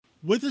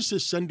with us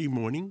this Sunday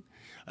morning.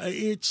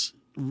 It's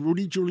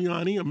Rudy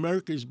Giuliani,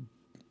 America's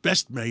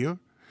best mayor.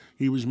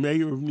 He was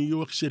mayor of New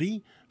York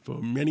City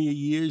for many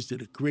years,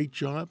 did a great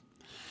job.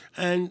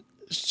 And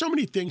so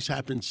many things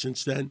happened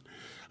since then.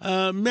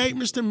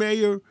 Mr.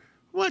 Mayor,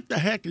 what the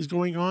heck is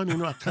going on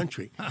in our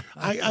country?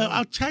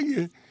 I'll tell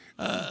you,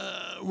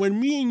 when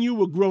me and you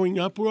were growing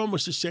up, we're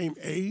almost the same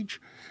age,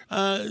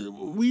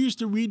 we used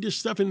to read this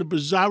stuff in the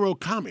Bizarro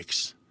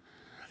comics.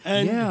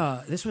 And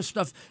yeah, this was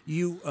stuff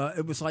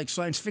it was like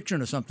science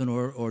fiction or something,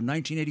 or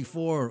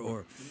 1984,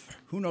 or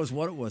who knows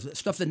what it was.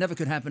 Stuff that never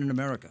could happen in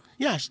America.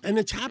 Yes, and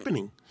it's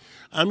happening.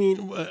 I mean,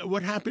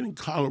 what happened in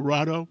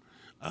Colorado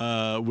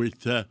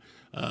with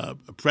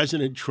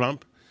President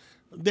Trump?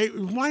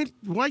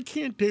 Why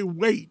can't they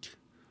wait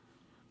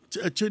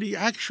to the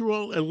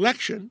actual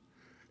election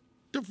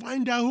to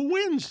find out who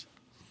wins?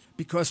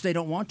 Because they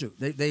don't want to.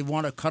 They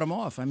want to cut them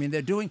off. I mean,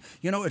 they're doing,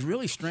 it's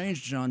really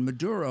strange, John.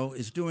 Maduro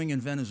is doing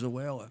in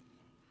Venezuela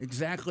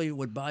exactly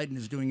what Biden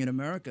is doing in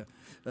America.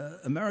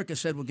 America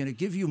said, we're going to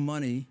give you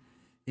money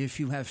if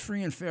you have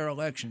free and fair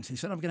elections. He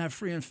said, I'm going to have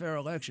free and fair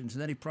elections.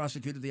 And then he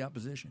prosecuted the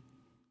opposition.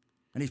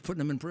 And he's putting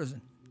them in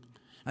prison.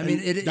 I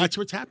mean, that's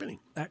what's happening.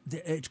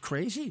 It's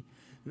crazy.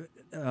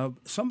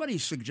 Somebody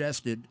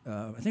suggested,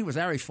 I think it was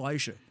Ari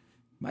Fleischer,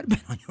 might have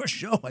been on your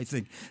show, I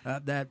think,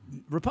 that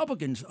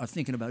Republicans are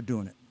thinking about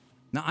doing it.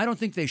 Now, I don't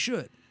think they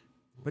should.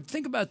 But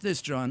think about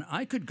this, John.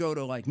 I could go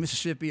to like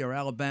Mississippi or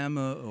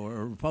Alabama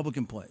or a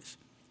Republican place.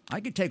 I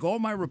could take all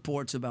my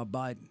reports about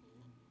Biden,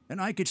 and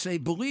I could say,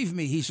 believe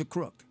me, he's a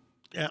crook.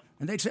 Yeah.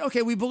 And they'd say,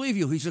 okay, we believe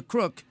you. He's a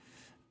crook.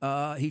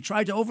 He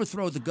tried to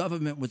overthrow the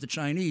government with the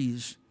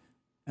Chinese,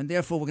 and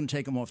therefore we're going to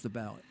take him off the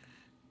ballot.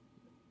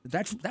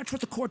 That's what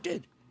the court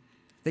did.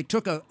 They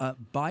took a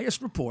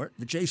biased report,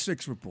 the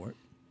J6 report,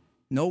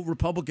 no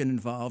Republican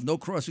involved, no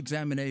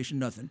cross-examination,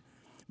 nothing.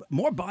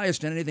 More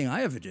biased than anything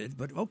I ever did,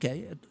 but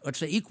okay, let's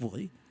say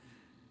equally.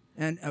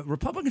 And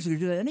Republicans could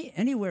do that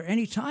anywhere,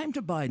 anytime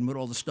to Biden with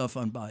all the stuff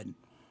on Biden.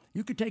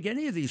 You could take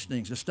any of these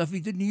things, the stuff he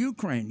did in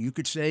Ukraine. You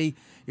could say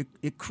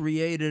it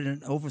created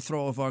an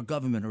overthrow of our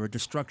government or a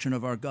destruction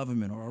of our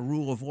government or a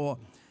rule of law.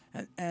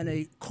 And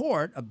a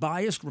court, a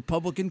biased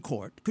Republican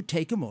court, could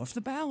take him off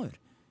the ballot.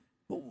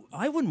 Well,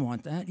 I wouldn't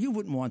want that. You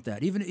wouldn't want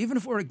that. Even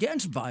if we're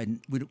against Biden,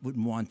 we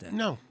wouldn't want that.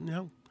 No.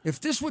 If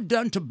this were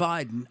done to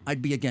Biden,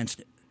 I'd be against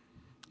it.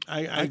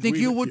 I think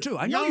agree you with would too.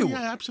 I know you would.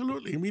 Yeah,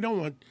 absolutely. We don't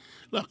want.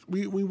 Look,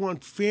 we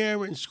want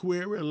fair and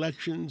square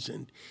elections,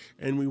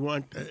 and we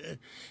want.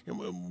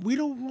 We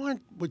don't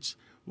want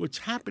what's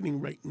happening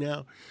right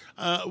now.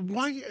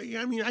 Why?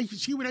 I mean, I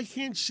see what I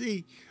can't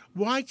see.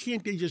 Why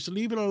can't they just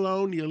leave it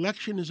alone? The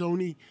election is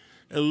only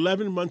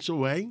 11 months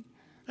away,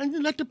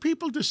 and let the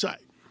people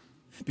decide.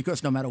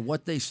 Because no matter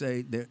what they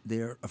say,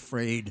 they're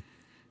afraid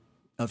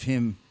of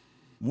him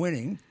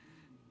winning,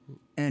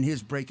 and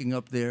his breaking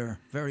up their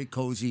very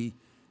cozy,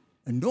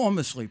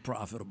 enormously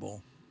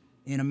profitable,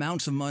 in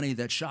amounts of money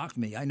that shocked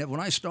me. When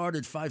I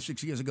started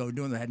 5-6 years ago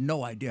doing that, I had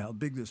no idea how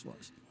big this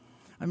was.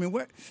 I mean,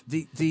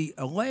 the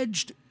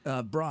alleged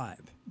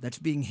bribe that's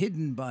being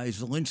hidden by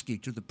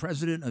Zelensky to the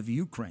president of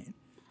Ukraine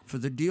for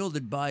the deal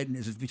that Biden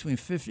is between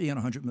 $50 and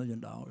 $100 million,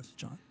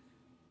 John.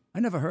 I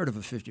never heard of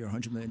a $50 or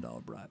 $100 million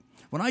bribe.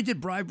 When I did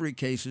bribery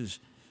cases,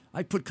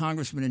 I put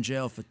congressmen in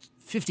jail for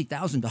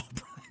 $50,000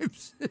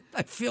 bribes.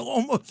 I feel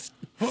almost...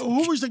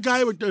 Who was the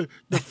guy with the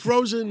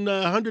frozen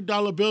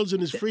 $100 bills in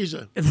his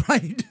freezer?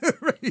 Right.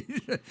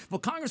 Well,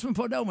 Congressman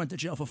Podell went to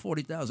jail for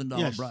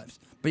 $40,000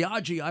 bribes.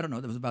 Biaggi, I don't know,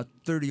 there was about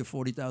 $30,000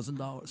 or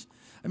 $40,000.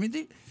 I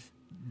mean,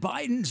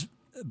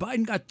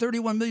 Biden got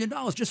 $31 million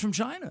just from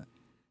China.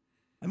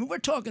 I mean, we're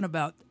talking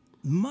about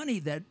money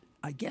that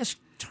I guess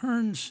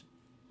turns...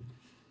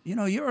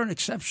 you're an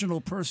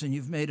exceptional person.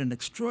 You've made an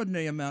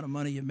extraordinary amount of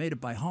money. You made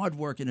it by hard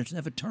work, and it's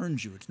never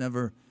turned you. It's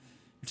never.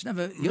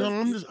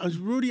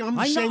 Rudy, I'm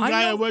the same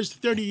guy I was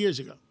 30 years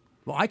ago.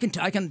 Well, I can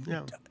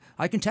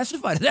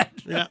testify to that.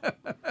 Yeah.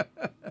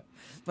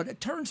 But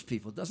it turns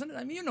people, doesn't it?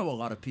 I mean, you know a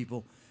lot of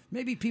people,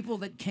 maybe people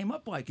that came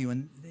up like you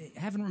and they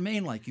haven't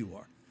remained like you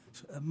are.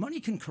 So, money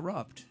can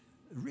corrupt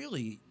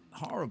really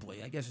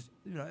horribly. I guess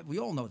we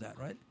all know that,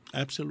 right?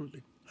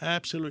 Absolutely.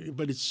 Absolutely,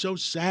 but it's so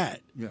sad.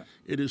 Yeah.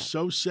 It is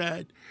so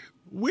sad.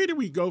 Where do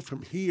we go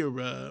from here,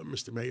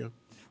 Mr. Mayor?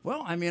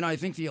 Well, I mean, I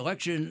think the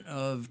election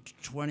of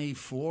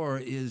 24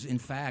 is, in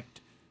fact,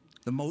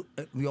 the most.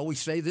 We always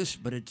say this,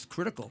 but it's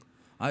critical.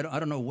 I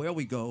don't know where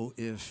we go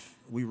if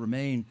we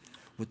remain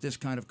with this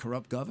kind of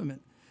corrupt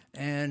government.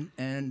 And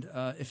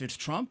if it's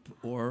Trump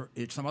or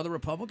it's some other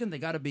Republican, they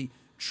got to be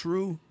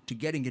true to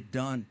getting it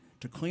done,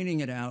 to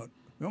cleaning it out.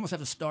 We almost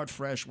have to start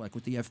fresh, like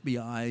with the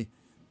FBI.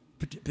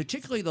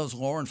 Particularly those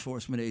law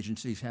enforcement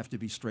agencies have to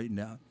be straightened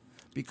out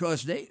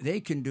because they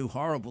can do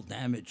horrible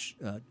damage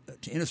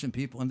to innocent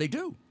people, and they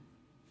do.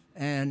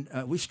 And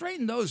we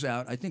straighten those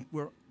out. I think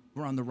we're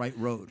on the right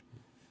road.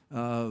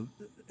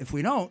 If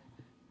we don't,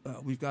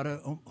 we've got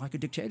like a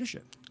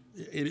dictatorship.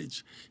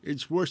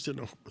 It's worse than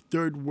a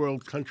third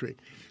world country.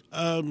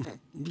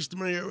 Mr.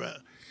 Mayor,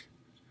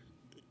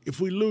 if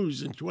we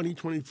lose in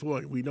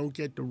 2024, we don't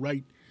get the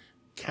right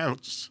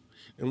counts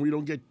and we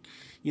don't get,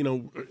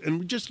 and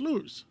we just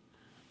lose.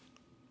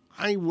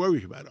 I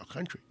worry about our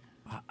country.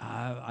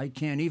 I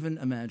can't even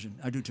imagine.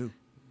 I do too.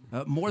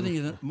 More than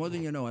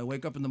you know. I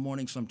wake up in the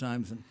morning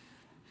sometimes and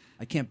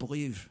I can't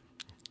believe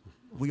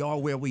we are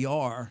where we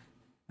are,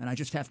 and I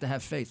just have to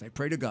have faith. I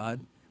pray to God,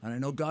 and I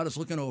know God is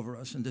looking over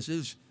us, and this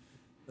is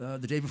the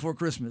day before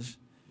Christmas.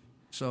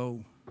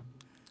 So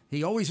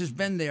he always has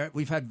been there.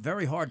 We've had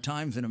very hard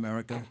times in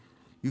America.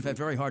 You've had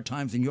very hard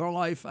times in your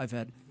life. I've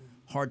had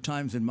hard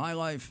times in my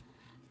life.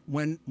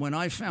 When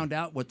I found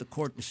out what the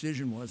court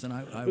decision was, and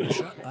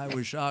I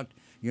was shocked.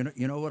 You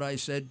know what I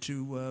said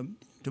to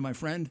my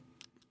friend?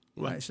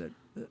 What? I said,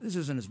 "This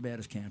isn't as bad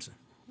as cancer."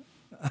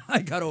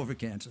 I got over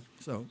cancer,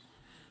 so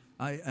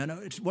I know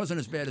it wasn't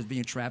as bad as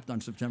being trapped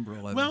on September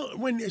 11th. Well,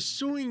 when they're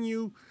suing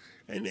you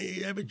and they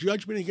have a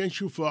judgment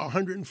against you for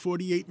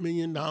 $148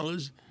 million,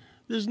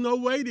 there's no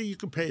way that you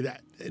can pay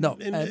that.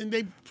 And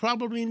they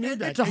probably knew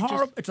that.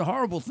 It's a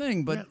horrible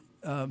thing, but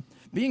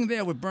being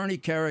there with Bernie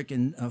Kerik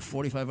and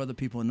 45 other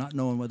people and not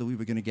knowing whether we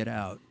were going to get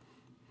out,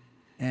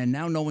 and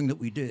now knowing that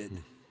we did,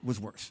 was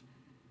worse.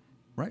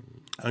 Right?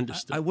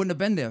 Understood. I wouldn't have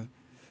been there.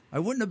 I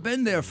wouldn't have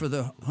been there for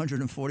the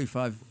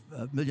 $145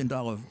 million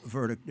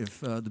verdict if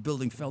the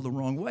building fell the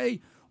wrong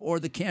way or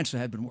the cancer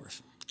had been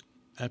worse.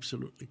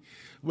 Absolutely.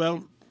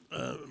 Well,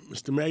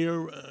 Mr.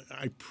 Mayor,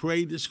 I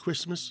pray this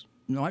Christmas.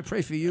 No, I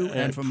pray for you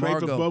and for Margo. I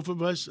pray Margo. for both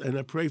of us, and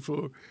I pray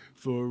for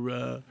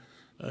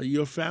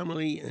your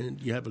family, and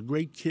you have a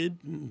great kid.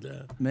 And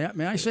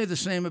May I say the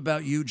same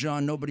about you,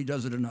 John? Nobody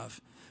does it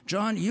enough.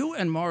 John, you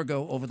and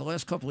Margo, over the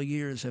last couple of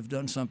years, have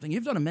done something.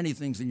 You've done many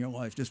things in your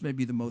life. This may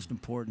be the most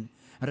important.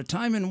 At a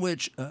time in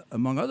which,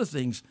 among other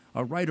things,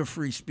 our right of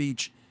free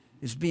speech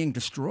is being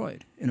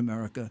destroyed in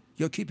America,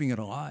 you're keeping it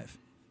alive.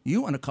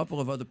 You and a couple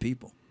of other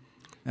people.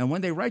 And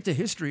when they write the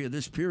history of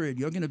this period,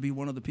 you're going to be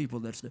one of the people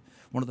that's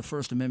one of the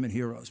First Amendment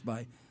heroes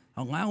by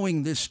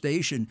allowing this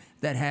station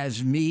that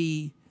has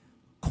me,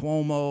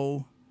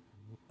 Cuomo,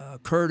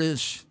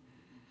 Curtis,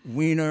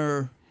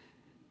 Weiner,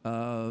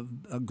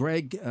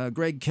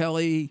 Greg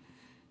Kelly.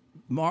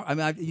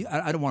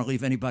 I don't want to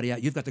leave anybody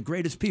out. You've got the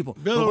greatest people.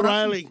 Bill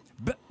O'Reilly.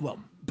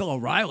 Bill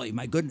O'Reilly.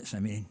 My goodness. I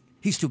mean,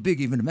 he's too big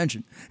even to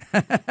mention.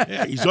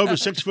 Yeah, he's over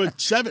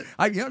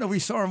 6'7". We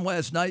saw him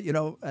last night.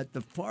 At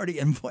the party,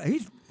 and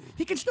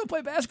he can still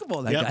play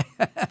basketball. That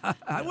guy.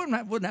 I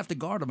wouldn't have to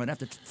guard him. I'd have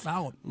to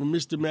foul him. Well,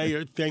 Mr.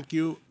 Mayor, thank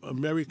you.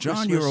 Merry Christmas.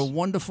 John, you're a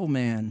wonderful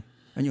man,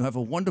 and you have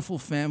a wonderful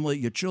family.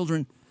 Your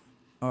children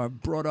are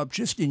brought up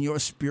just in your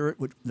spirit.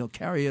 They'll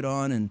carry it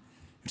on, and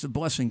it's a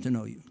blessing to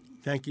know you.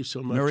 Thank you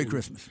so much. Merry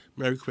Christmas.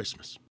 Merry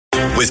Christmas.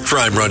 With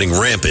crime running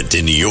rampant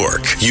in New York,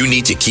 you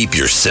need to keep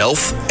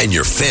yourself and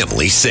your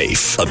family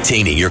safe.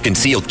 Obtaining your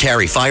concealed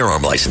carry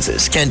firearm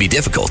licenses can be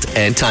difficult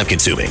and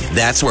time-consuming.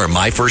 That's where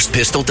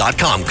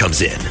MyFirstPistol.com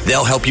comes in.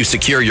 They'll help you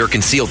secure your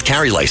concealed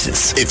carry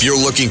license. If you're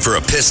looking for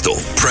a pistol,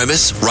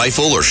 premise,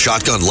 rifle, or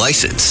shotgun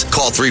license,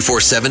 call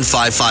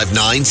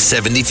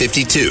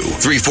 347-559-7052.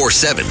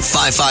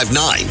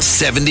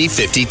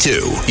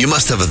 347-559-7052. You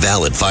must have a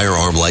valid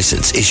firearm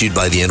license issued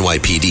by the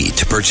NYPD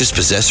to purchase,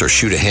 possess, or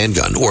shoot a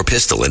handgun or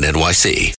pistol in NYC.